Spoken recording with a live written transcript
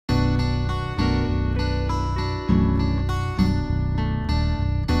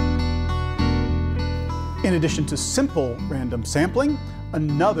In addition to simple random sampling,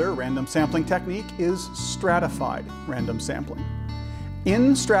 another random sampling technique is stratified random sampling.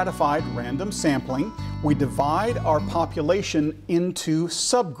 In stratified random sampling, we divide our population into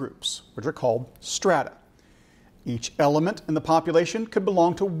subgroups, which are called strata. Each element in the population could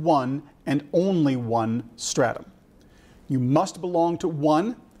belong to one and only one stratum. You must belong to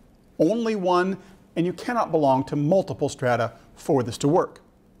one, only one, and you cannot belong to multiple strata for this to work.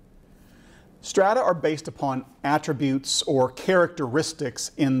 Strata are based upon attributes or characteristics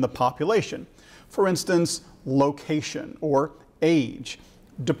in the population. For instance, location or age,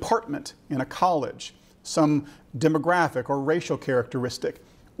 department in a college, some demographic or racial characteristic,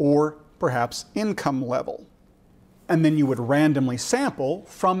 or perhaps income level. And then you would randomly sample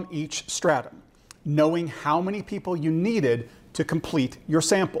from each stratum, knowing how many people you needed to complete your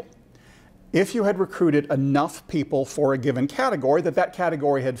sample. If you had recruited enough people for a given category that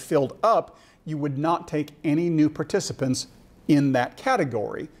category had filled up, you would not take any new participants in that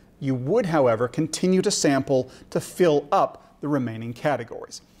category. You would, however, continue to sample to fill up the remaining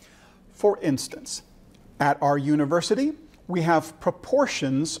categories. For instance, at our university, we have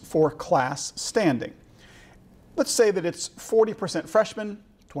proportions for class standing. Let's say that it's 40% freshmen,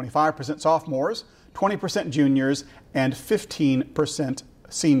 25% sophomores, 20% juniors, and 15%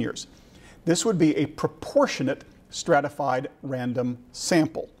 seniors. This would be a proportionate stratified random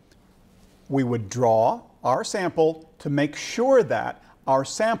sample. We would draw our sample to make sure that our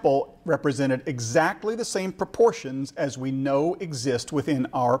sample represented exactly the same proportions as we know exist within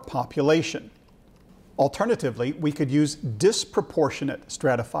our population. Alternatively, we could use disproportionate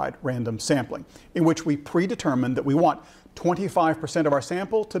stratified random sampling, in which we predetermine that we want 25% of our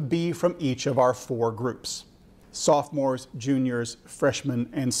sample to be from each of our four groups: sophomores, juniors, freshmen,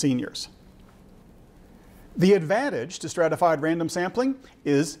 and seniors. The advantage to stratified random sampling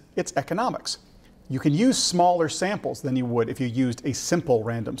is its economics. You can use smaller samples than you would if you used a simple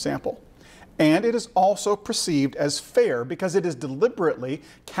random sample. And it is also perceived as fair because it is deliberately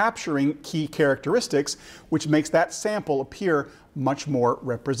capturing key characteristics, which makes that sample appear much more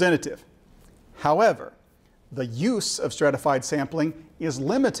representative. However, the use of stratified sampling is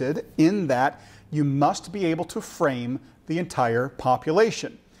limited in that you must be able to frame the entire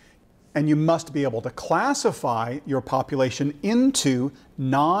population. And you must be able to classify your population into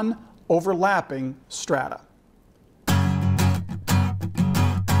non-overlapping strata.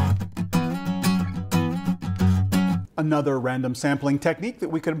 Another random sampling technique that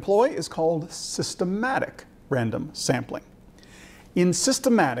we could employ is called systematic random sampling. In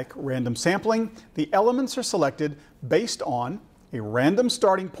systematic random sampling, the elements are selected based on a random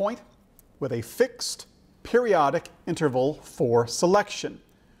starting point with a fixed periodic interval for selection.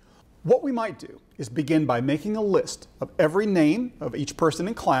 What we might do is begin by making a list of every name of each person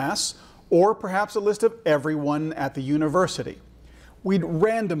in class, or perhaps a list of everyone at the university. We'd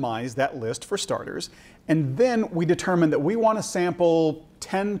randomize that list for starters, and then we determine that we want to sample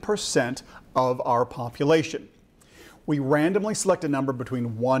 10% of our population. We randomly select a number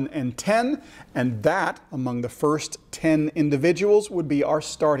between 1 and 10, and that, among the first 10 individuals, would be our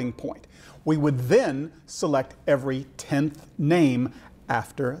starting point. We would then select every 10th name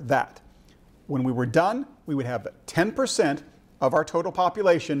after that. When we were done, we would have 10% of our total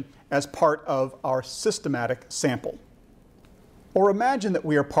population as part of our systematic sample. Or imagine that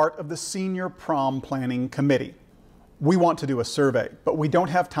we are part of the senior prom planning committee. We want to do a survey, but we don't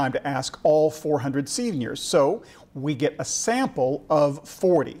have time to ask all 400 seniors, so we get a sample of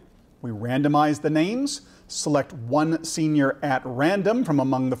 40. We randomize the names, select one senior at random from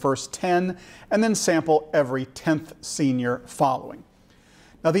among the first 10, and then sample every 10th senior following.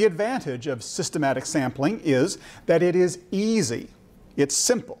 Now, the advantage of systematic sampling is that it is easy, it's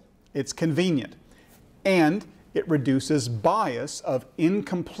simple, it's convenient, and it reduces bias of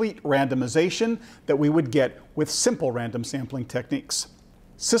incomplete randomization that we would get with simple random sampling techniques.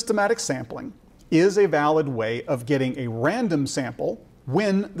 Systematic sampling is a valid way of getting a random sample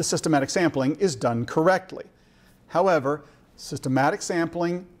when the systematic sampling is done correctly. However, systematic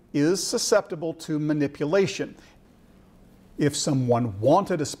sampling is susceptible to manipulation. If someone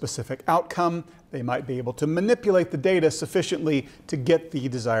wanted a specific outcome, they might be able to manipulate the data sufficiently to get the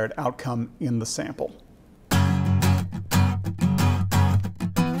desired outcome in the sample.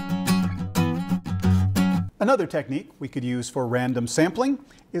 Another technique we could use for random sampling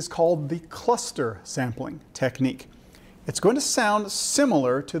is called the cluster sampling technique. It's going to sound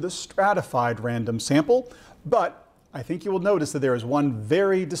similar to the stratified random sample, but I think you will notice that there is one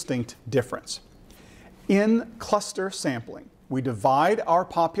very distinct difference. In cluster sampling, we divide our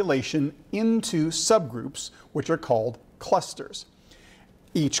population into subgroups, which are called clusters.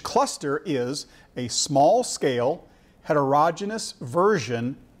 Each cluster is a small-scale, heterogeneous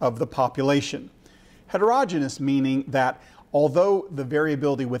version of the population. Heterogeneous meaning that although the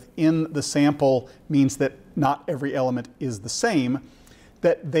variability within the sample means that not every element is the same,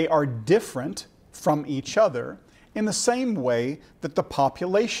 that they are different from each other in the same way that the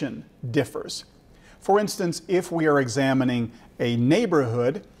population differs. For instance, if we are examining a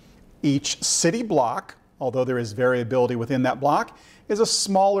neighborhood, each city block, although there is variability within that block, is a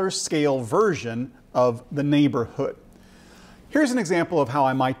smaller scale version of the neighborhood. Here's an example of how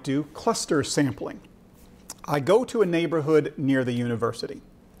I might do cluster sampling. I go to a neighborhood near the university.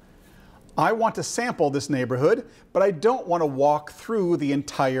 I want to sample this neighborhood, but I don't want to walk through the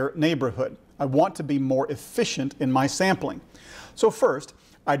entire neighborhood. I want to be more efficient in my sampling. So first,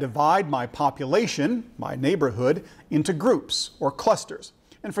 I divide my population, my neighborhood, into groups or clusters.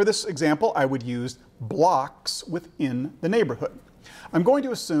 And for this example, I would use blocks within the neighborhood. I'm going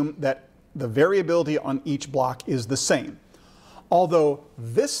to assume that the variability on each block is the same. Although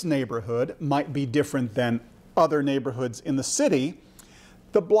this neighborhood might be different than other neighborhoods in the city,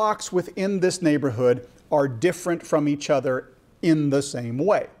 the blocks within this neighborhood are different from each other in the same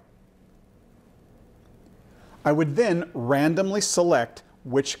way. I would then randomly select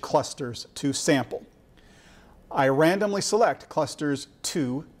which clusters to sample. I randomly select clusters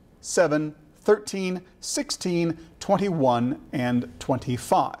 2, 7, 13, 16, 21, and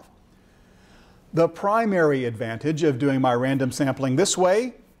 25. The primary advantage of doing my random sampling this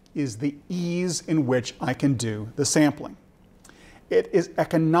way is the ease in which I can do the sampling. It is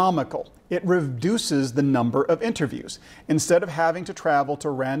economical. It reduces the number of interviews. Instead of having to travel to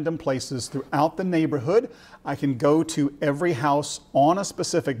random places throughout the neighborhood, I can go to every house on a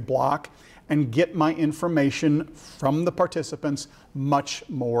specific block and get my information from the participants much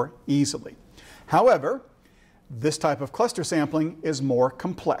more easily. However, this type of cluster sampling is more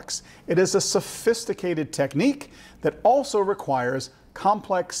complex. It is a sophisticated technique that also requires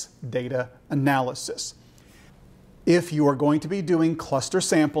complex data analysis. If you are going to be doing cluster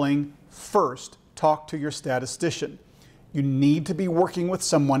sampling, first talk to your statistician. You need to be working with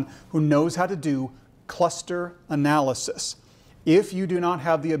someone who knows how to do cluster analysis. If you do not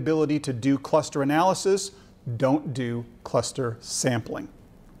have the ability to do cluster analysis, don't do cluster sampling.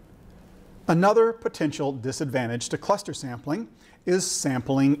 Another potential disadvantage to cluster sampling is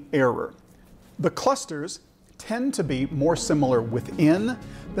sampling error. The clusters tend to be more similar within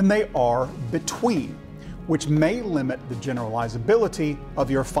than they are between, which may limit the generalizability of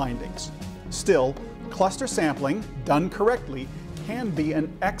your findings. Still, cluster sampling, done correctly, can be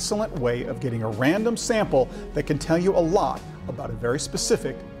an excellent way of getting a random sample that can tell you a lot about a very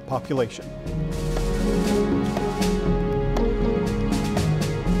specific population.